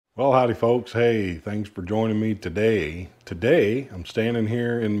Well, howdy folks. Hey, thanks for joining me today. Today, I'm standing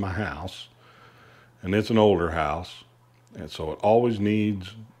here in my house, and it's an older house, and so it always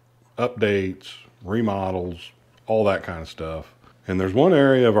needs updates, remodels, all that kind of stuff. And there's one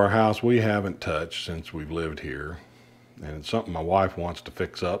area of our house we haven't touched since we've lived here, and it's something my wife wants to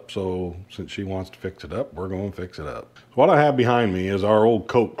fix up. So since she wants to fix it up, we're going to fix it up. What I have behind me is our old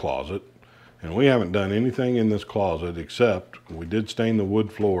coat closet. And we haven't done anything in this closet except we did stain the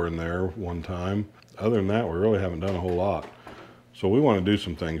wood floor in there one time. Other than that, we really haven't done a whole lot. So we want to do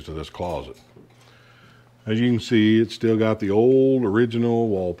some things to this closet. As you can see, it's still got the old original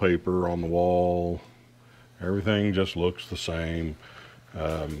wallpaper on the wall. Everything just looks the same.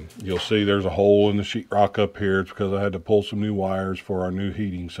 You'll see there's a hole in the sheetrock up here. It's because I had to pull some new wires for our new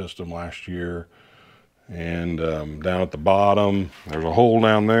heating system last year. And down at the bottom, there's a hole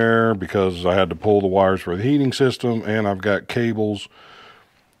down there because I had to pull the wires for the heating system, and I've got cables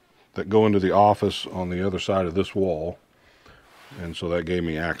that go into the office on the other side of this wall. And so that gave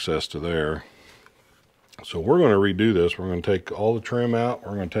me access to there. So we're going to redo this. We're going to take all the trim out.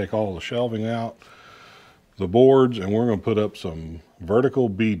 We're going to take all the shelving out, the boards, and we're going to put up some vertical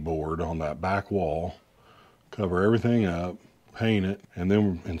beadboard on that back wall, cover everything up, paint it, and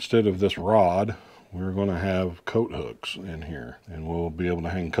then instead of this rod, we're going to have coat hooks in here, and we'll be able to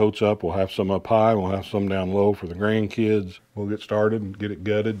hang coats up. We'll have some up high, we'll have some down low for the grandkids. We'll get started and get it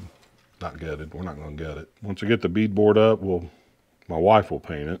gutted. Not gutted, we're not going to gut it. Once I get the beadboard up, my wife will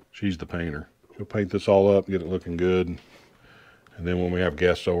paint it. She's the painter. She'll paint this all up, get it looking good, and then when we have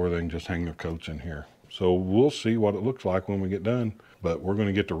guests over, they can just hang their coats in here. So we'll see what it looks like when we get done, but we're going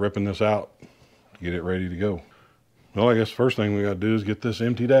to get to ripping this out to get it ready to go. Well, I guess the first thing we got to do is get this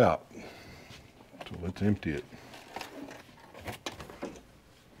emptied out. So let's empty it.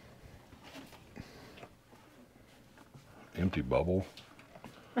 Empty bubble.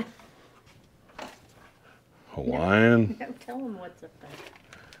 Hawaiian. No, tell them what's up there.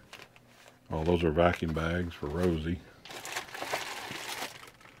 Oh, those are vacuum bags for Rosie.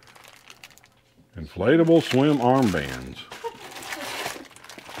 Inflatable swim armbands.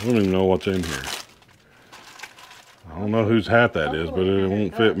 I don't even know what's in here. I don't know whose hat that is, but it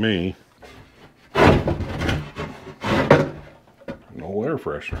won't fit me. No air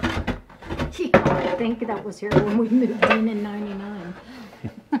freshener. I think that was here when we moved in '99.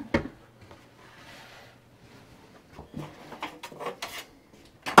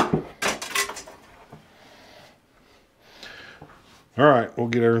 All right, we'll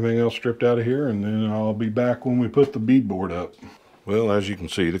get everything else stripped out of here, and then I'll be back when we put the beadboard up. Well, as you can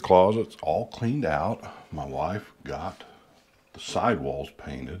see, the closet's all cleaned out. My wife got the side walls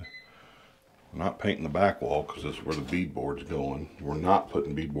painted. I'm not painting the back wall because this is where the beadboard's going. We're not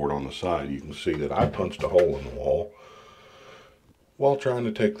putting beadboard on the side. You can see that I punched a hole in the wall while trying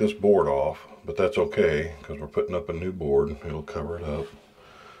to take this board off, but that's okay because we're putting up a new board. It'll cover it up.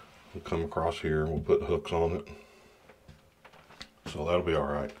 We'll come across here, we'll put hooks on it. So that'll be all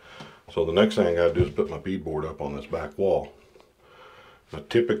right. So the next thing I gotta do is put my beadboard up on this back wall. Now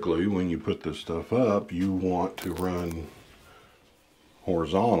typically when you put this stuff up, you want to run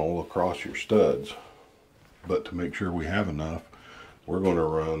horizontal across your studs. But to make sure we have enough, we're gonna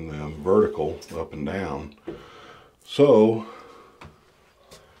run them vertical up and down. So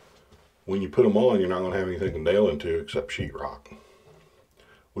when you put them on, you're not gonna have anything to nail into except sheetrock,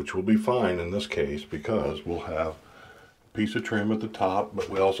 which will be fine in this case because we'll have piece of trim at the top, but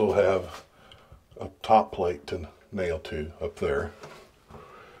we also have a top plate to nail to up there.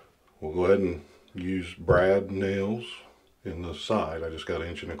 We'll go ahead and use brad nails in the side. I just got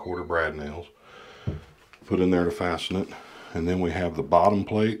 1.25 inch brad nails put in there to fasten it, and then we have the bottom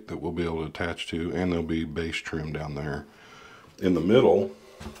plate that we'll be able to attach to, and there'll be base trim down there. In the middle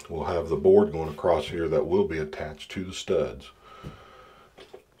we'll have the board going across here that will be attached to the studs.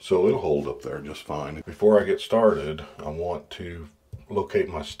 So it'll hold up there just fine. Before I get started, I want to locate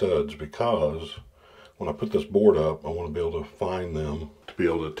my studs because when I put this board up, I want to be able to find them to be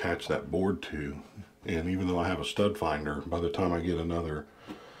able to attach that board to. And even though I have a stud finder, by the time I get another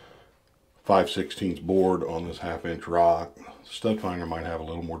 5/16 board on this 1/2 inch rock, the stud finder might have a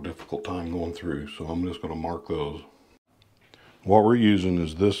little more difficult time going through. So I'm just going to mark those. What we're using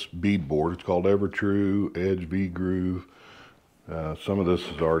is this bead board. It's called Evertrue Edge V-Groove. Some of this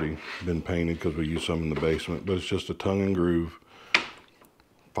has already been painted because we use some in the basement, but it's just a tongue and groove,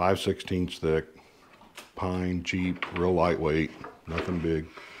 5/16 thick, pine, cheap, real lightweight, nothing big.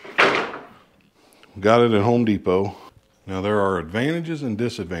 Got it at Home Depot. Now there are advantages and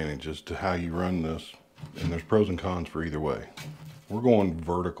disadvantages to how you run this, and there's pros and cons for either way. We're going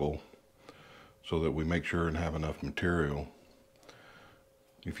vertical so that we make sure and have enough material.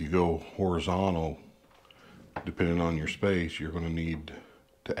 If you go horizontal, depending on your space, you're going to need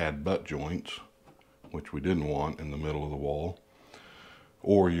to add butt joints, which we didn't want in the middle of the wall,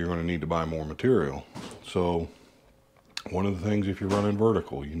 or you're going to need to buy more material. So one of the things, if you're running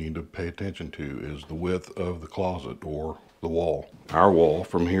vertical, you need to pay attention to is the width of the closet or the wall. Our wall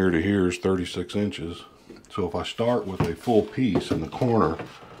from here to here is 36 inches. So if I start with a full piece in the corner,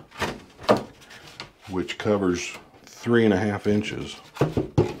 which covers 3.5 inches,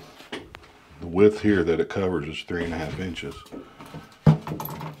 the width here that it covers is 3.5 inches.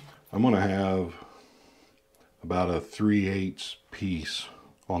 I'm going to have about a 3/8 piece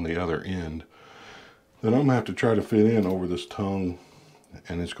on the other end that I'm going to have to try to fit in over this tongue,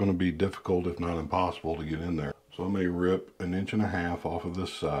 and it's going to be difficult, if not impossible, to get in there. So I may rip 1.5 inches off of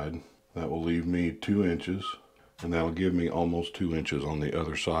this side. That will leave me 2 inches, and that'll give me almost 2 inches on the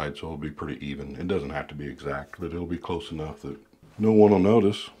other side, so it'll be pretty even. It doesn't have to be exact, but it'll be close enough that no one will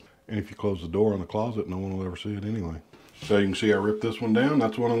notice. And if you close the door on the closet, no one will ever see it anyway. So you can see I ripped this one down.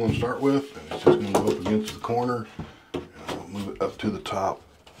 That's what I'm going to start with. And it's just going to go up against the corner. And I'll move it up to the top.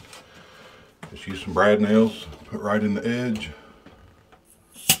 Just use some brad nails, put right in the edge.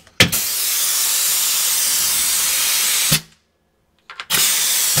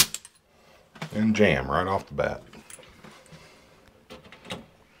 And jam right off the bat.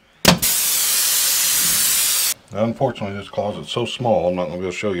 Now, unfortunately, this closet's so small, I'm not going to be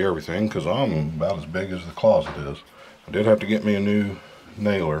able to show you everything because I'm about as big as the closet is. I did have to get me a new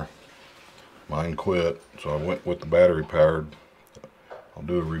nailer. Mine quit, so I went with the battery powered. I'll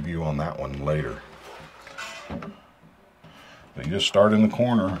do a review on that one later. But you just start in the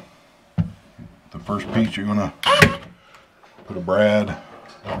corner. The first piece you're going to put a brad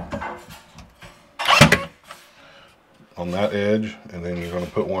on that edge, and then you're going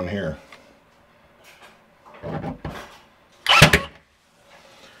to put one here.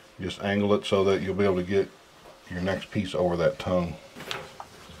 Just angle it so that you'll be able to get your next piece over that tongue.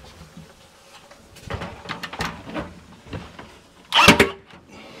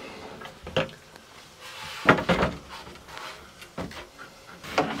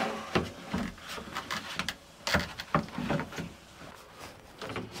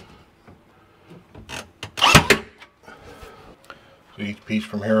 So each piece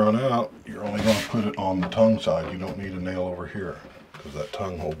from here on out, you're only going to put it on the tongue side. You don't need a nail over here because that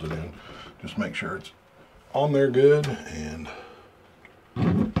tongue holds it in. Just make sure it's on there good and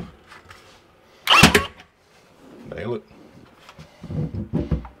nail it.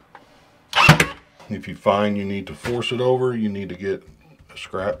 If you find you need to force it over, you need to get a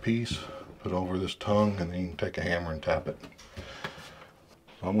scrap piece, put over this tongue, and then you can take a hammer and tap it.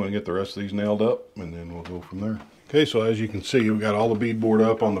 So I'm going to get the rest of these nailed up and then we'll go from there. Okay, so as you can see, we got all the beadboard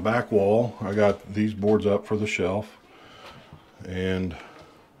up on the back wall. I got these boards up for the shelf. And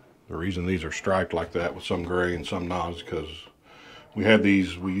the reason these are striped like that with some gray and some not is because we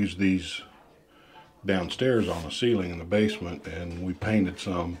used these downstairs on the ceiling in the basement, and we painted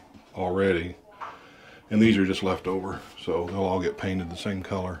some already. And these are just left over, so they'll all get painted the same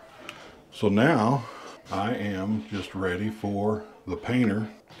color. So now I am just ready for the painter,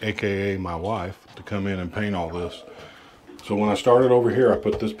 aka my wife, to come in and paint all this. So when I started over here, I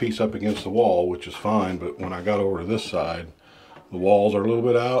put this piece up against the wall, which is fine, but when I got over to this side, the walls are a little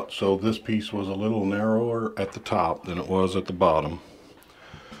bit out, so this piece was a little narrower at the top than it was at the bottom.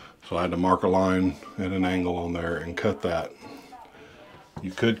 So I had to mark a line at an angle on there and cut that.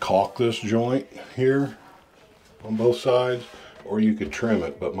 You could caulk this joint here on both sides, or you could trim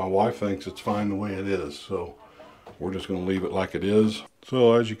it, but my wife thinks it's fine the way it is, so we're just going to leave it like it is.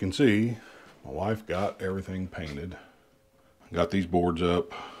 So as you can see, my wife got everything painted. I got these boards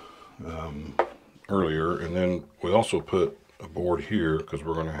up earlier, and then we also put a board here because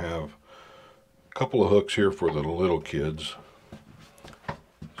we're going to have a couple of hooks here for the little kids.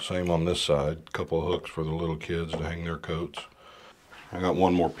 Same on this side, a couple of hooks for the little kids to hang their coats. I got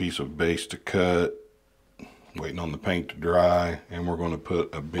one more piece of base to cut, waiting on the paint to dry, and we're going to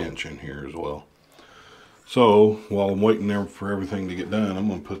put a bench in here as well. So while I'm waiting there for everything to get done, I'm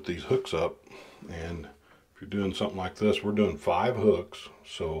going to put these hooks up. And if you're doing something like this, we're doing 5 hooks.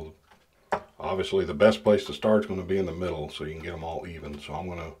 So obviously the best place to start is going to be in the middle so you can get them all even. So I'm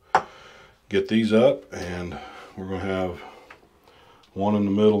going to get these up, and we're going to have one in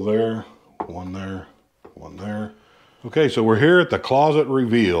the middle there, one there, one there. Okay, so we're here at the closet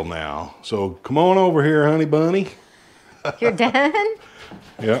reveal now. So come on over here, honey bunny. You're done?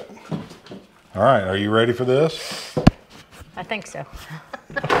 Yep. All right, are you ready for this? I think so.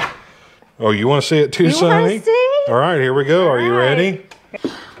 Oh, you want to see it too, Sonny? You want to see? All right, here we go. Are you ready?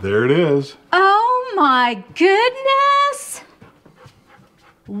 There it is. Oh my goodness!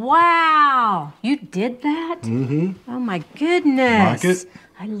 Wow, you did that? Mm-hmm. Oh my goodness. Like it?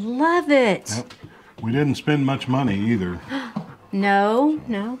 I love it. Yep. We didn't spend much money either.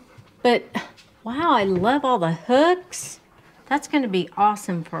 No. But wow, I love all the hooks. That's going to be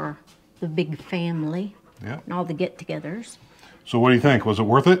awesome for the big family Yep. and all the get-togethers. So what do you think? Was it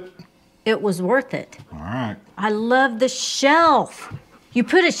worth it? It was worth it. All right. I love the shelf. You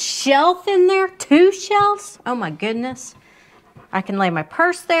put a shelf in there? 2 shelves? Oh my goodness. I can lay my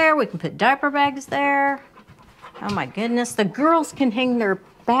purse there. We can put diaper bags there. Oh my goodness. The girls can hang their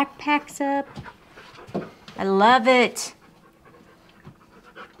backpacks up. I love it.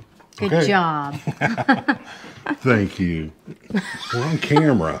 Good Okay. job. Thank you. We're on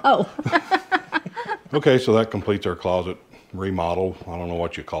camera. Oh. Okay, so that completes our closet remodel. I don't know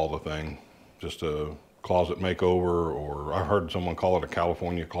what you call the thing. Just a closet makeover, or I heard someone call it a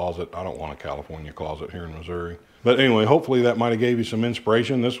California closet. I don't want a California closet here in Missouri. But anyway, hopefully that might have gave you some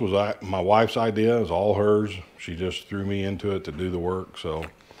inspiration. This was my wife's idea. It's all hers. She just threw me into it to do the work. So,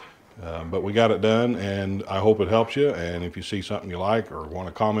 but we got it done, and I hope it helps you. And if you see something you like or want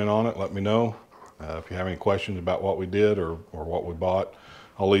to comment on it, let me know. If you have any questions about what we did or what we bought,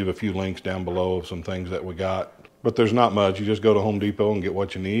 I'll leave a few links down below of some things that we got. But there's not much. You just go to Home Depot and get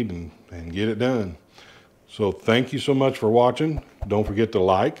what you need and get it done. So thank you so much for watching. Don't forget to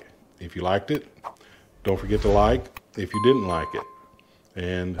like if you liked it. Don't forget to like if you didn't like it.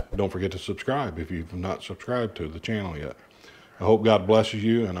 And don't forget to subscribe if you've not subscribed to the channel yet. I hope God blesses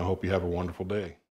you, and I hope you have a wonderful day.